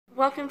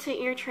Welcome to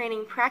ear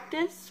training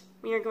practice.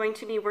 We are going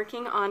to be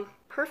working on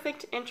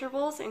perfect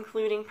intervals,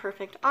 including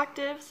perfect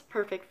octaves,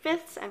 perfect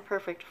fifths, and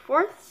perfect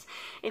fourths.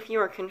 If you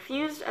are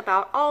confused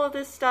about all of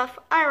this stuff,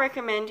 I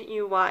recommend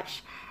you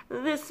watch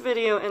this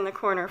video in the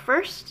corner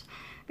first,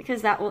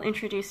 because that will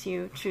introduce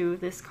you to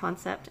this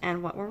concept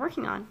and what we're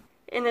working on.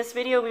 In this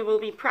video, we will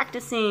be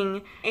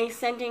practicing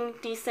ascending,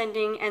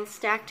 descending, and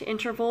stacked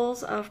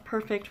intervals of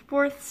perfect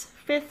fourths,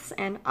 fifths,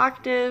 and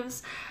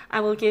octaves.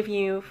 I will give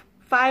you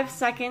 5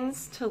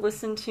 seconds to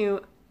listen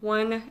to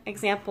one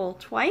example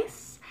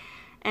twice,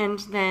 and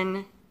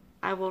then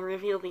I will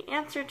reveal the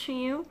answer to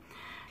you.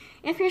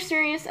 If you're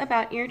serious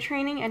about ear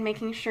training and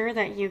making sure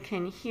that you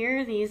can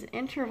hear these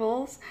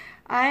intervals,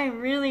 I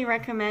really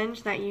recommend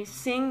that you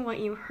sing what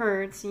you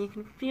heard so you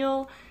can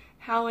feel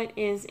how it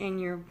is in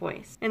your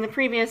voice. In the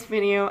previous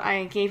video,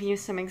 I gave you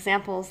some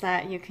examples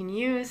that you can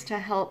use to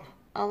help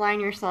align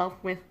yourself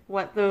with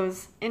what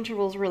those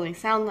intervals really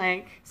sound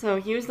like. So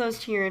use those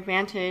to your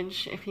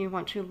advantage if you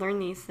want to learn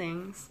these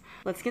things.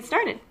 Let's get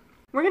started.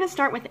 We're going to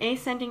start with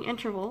ascending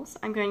intervals.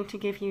 I'm going to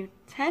give you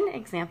 10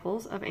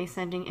 examples of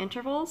ascending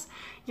intervals.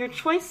 Your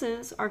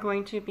choices are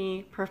going to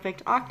be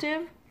perfect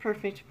octave,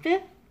 perfect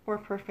fifth, or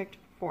perfect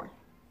fourth.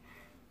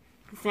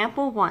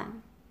 Example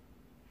 1.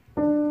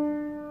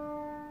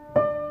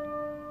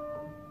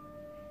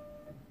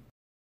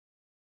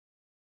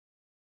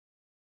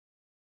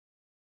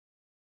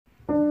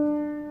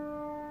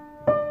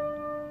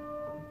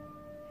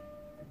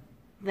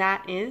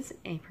 That is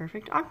a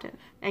perfect octave.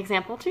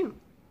 Example 2.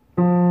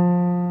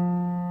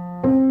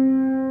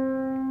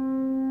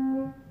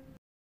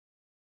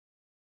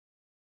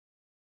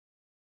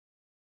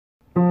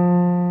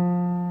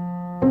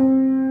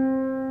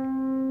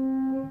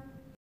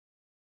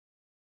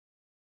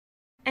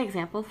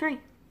 Example 3.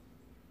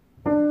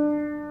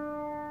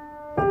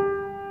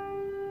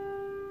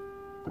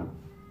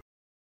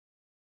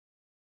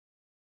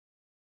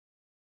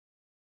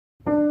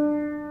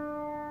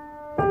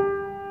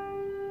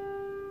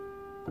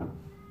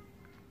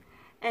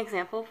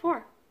 Example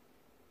 4.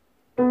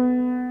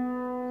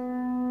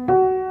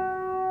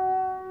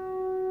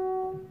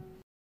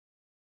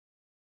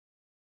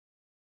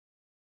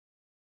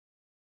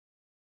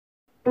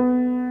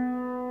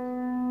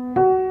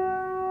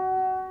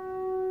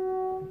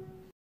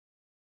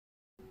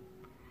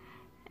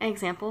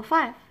 Example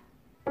 5.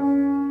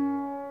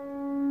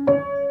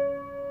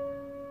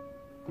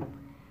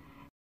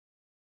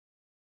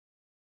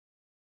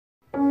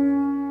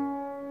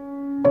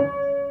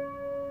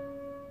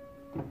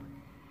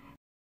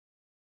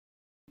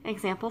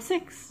 Example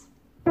 6.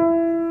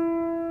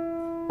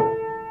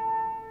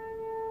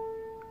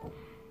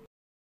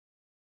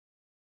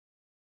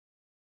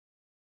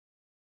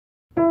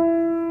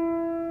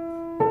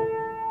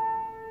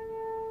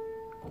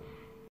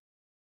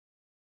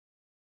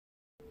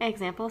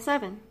 Example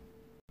 7.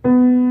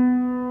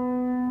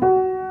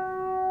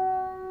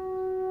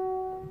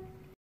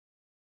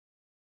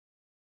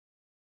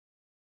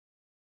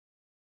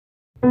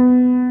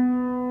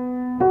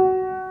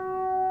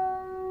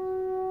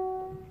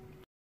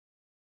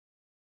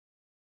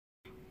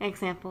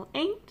 Example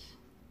 8.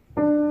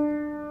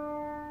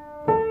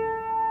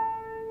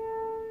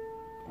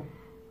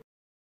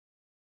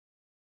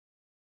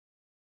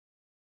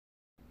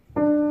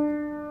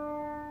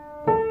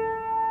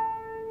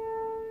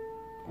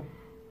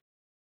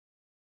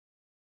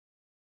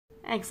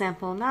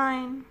 Example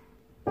 9.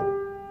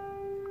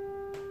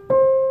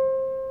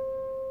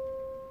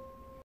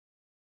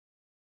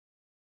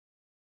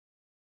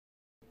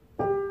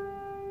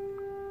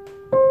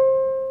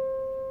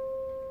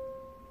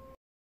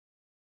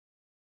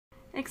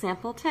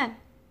 Example 10.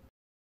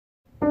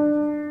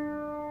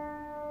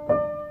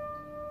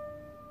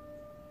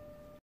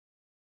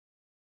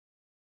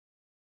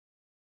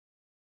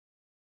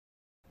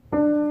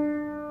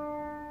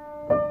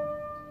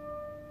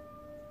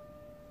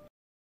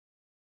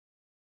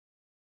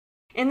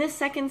 In this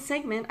second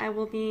segment, I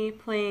will be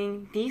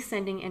playing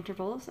descending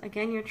intervals.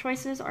 Again, your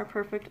choices are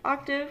perfect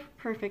octave,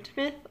 perfect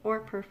fifth, or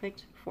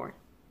perfect fourth.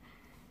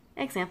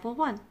 Example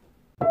 1.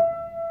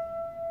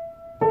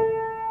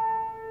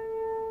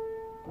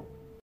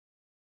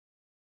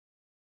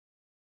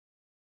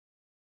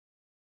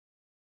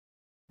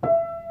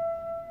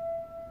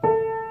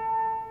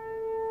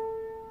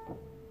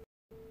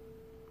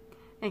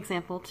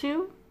 Example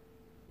 2.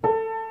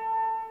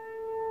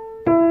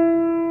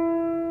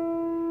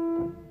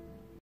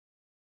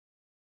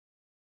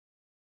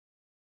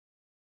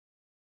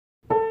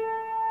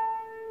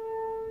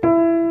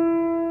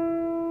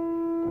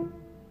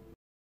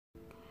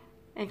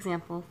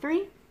 Example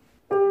 3.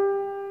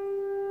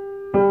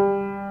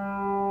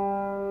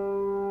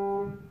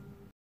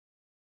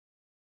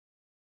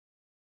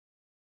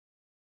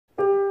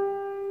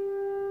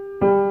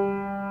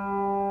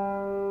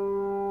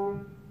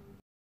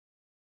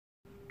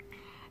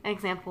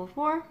 Example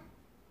 4.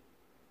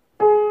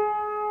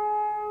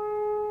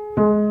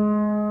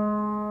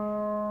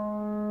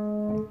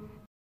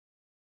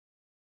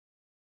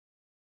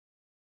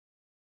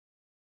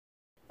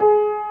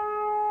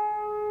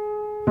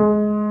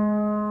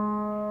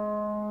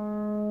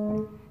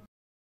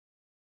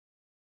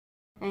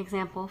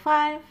 Example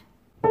 5.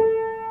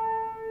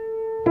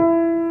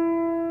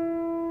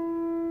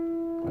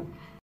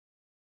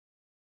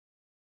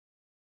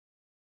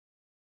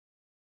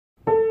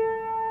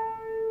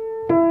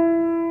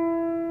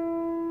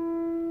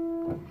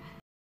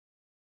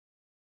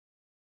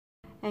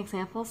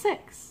 Example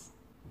 6.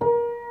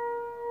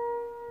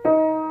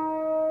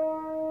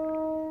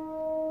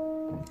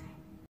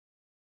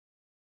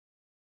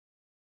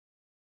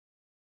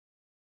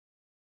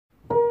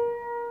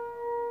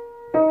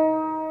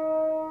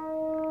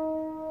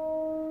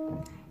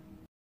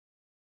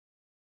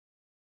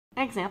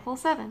 Example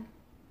 7.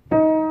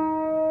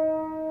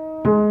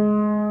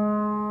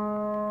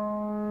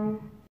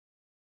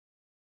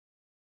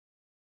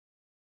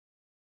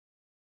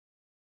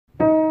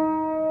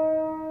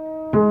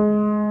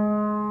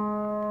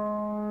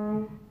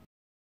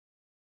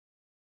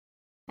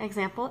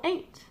 Example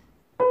 8.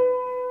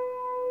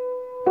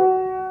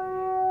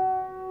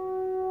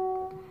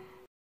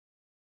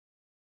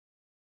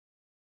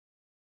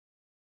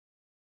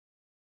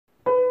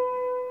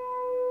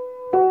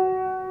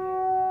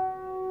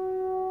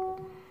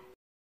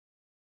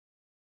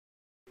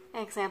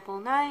 Example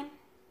 9.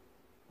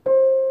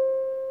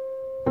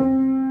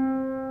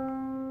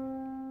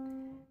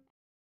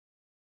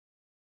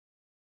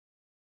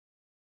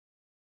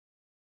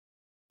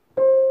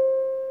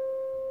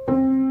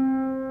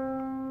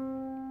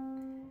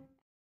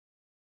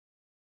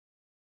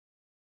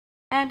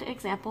 And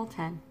example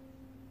 10.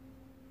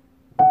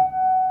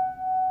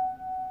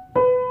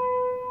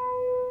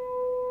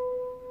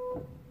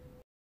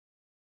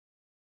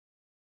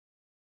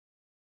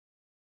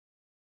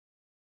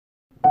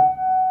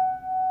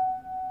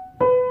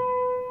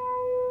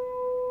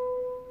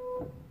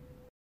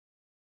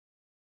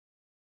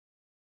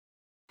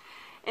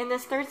 In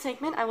this third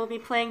segment, I will be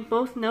playing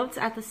both notes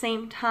at the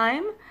same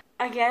time.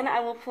 Again,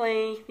 I will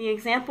play the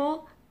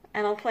example,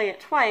 and I'll play it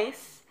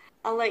twice.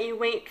 I'll let you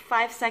wait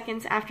 5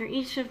 seconds after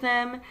each of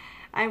them.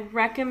 I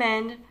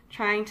recommend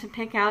trying to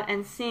pick out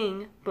and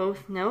sing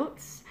both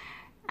notes.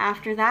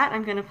 After that,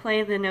 I'm going to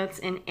play the notes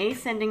in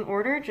ascending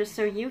order, just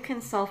so you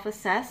can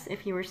self-assess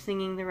if you were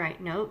singing the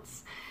right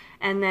notes.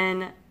 And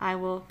then I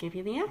will give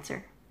you the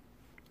answer.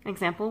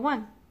 Example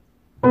 1.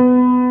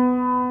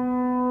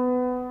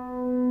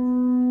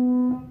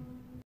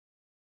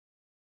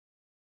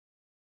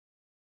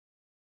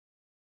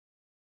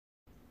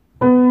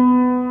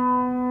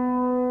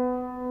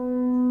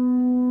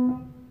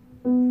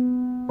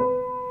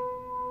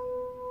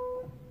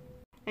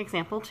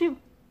 Example 2.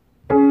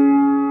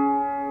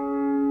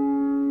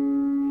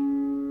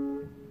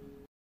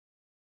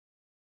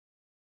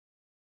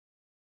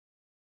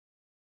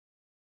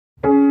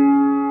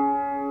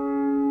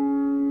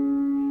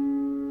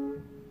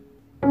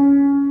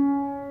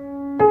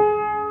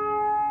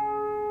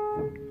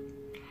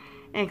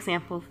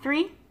 Example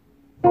 3.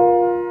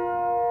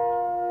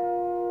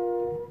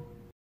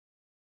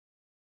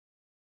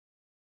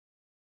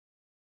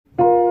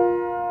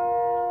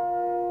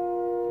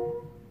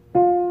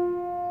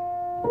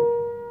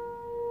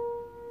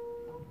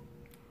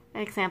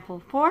 Example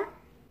 4.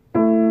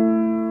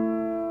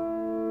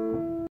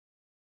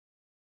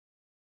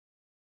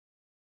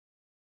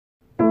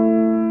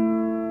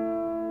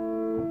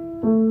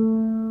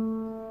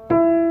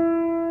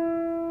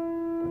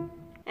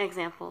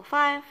 Example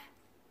 5.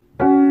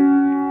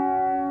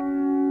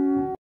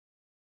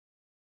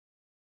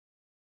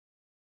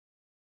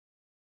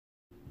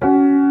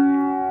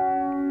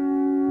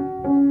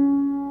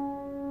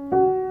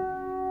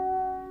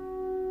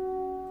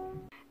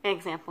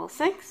 Example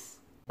 6.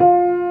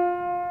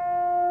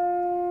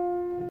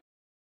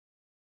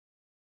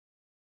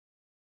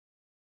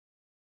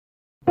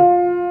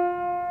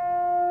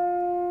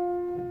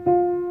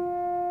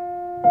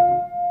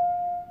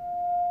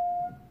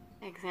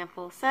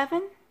 Example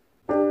 7.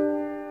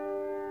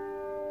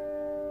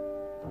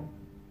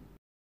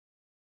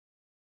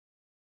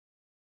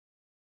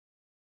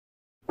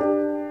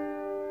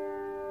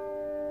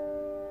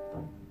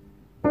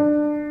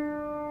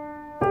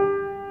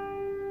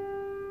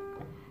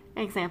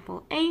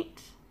 Example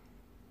 8.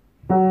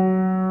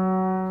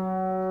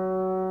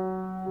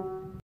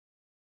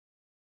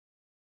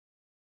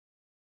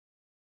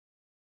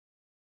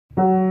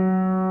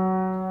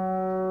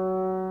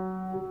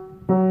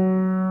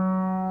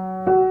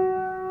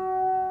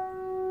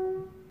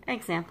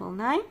 Example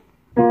 9.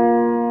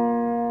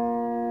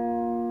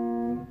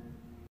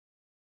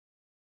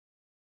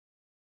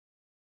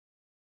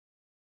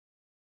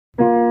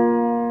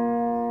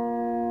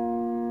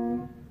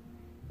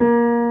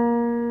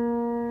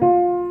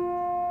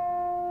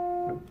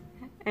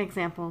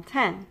 Example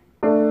 10.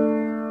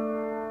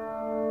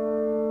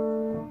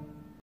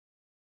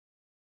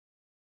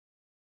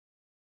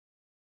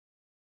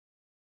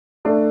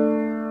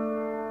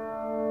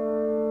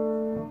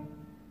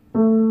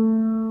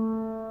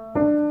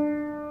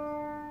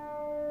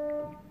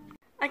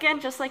 Again,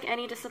 just like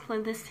any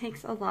discipline, this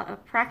takes a lot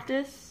of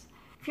practice.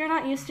 If you're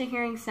not used to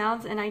hearing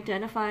sounds and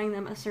identifying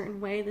them a certain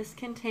way, this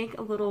can take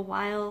a little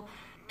while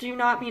do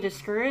not be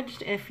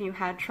discouraged if you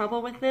had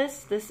trouble with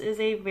this. This is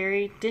a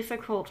very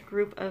difficult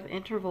group of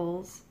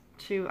intervals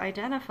to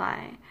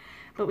identify.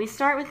 But we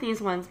start with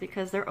these ones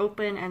because they're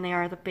open and they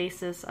are the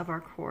basis of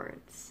our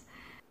chords.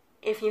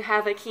 If you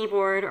have a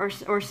keyboard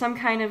or some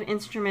kind of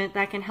instrument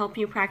that can help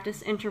you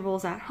practice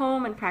intervals at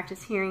home and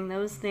practice hearing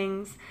those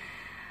things,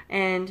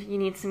 and you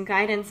need some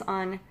guidance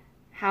on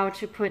how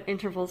to put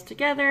intervals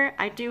together,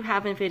 I do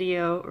have a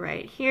video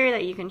right here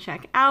that you can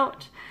check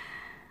out.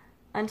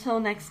 Until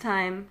next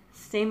time,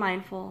 stay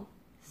mindful,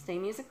 stay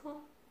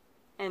musical,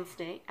 and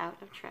stay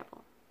out of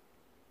treble.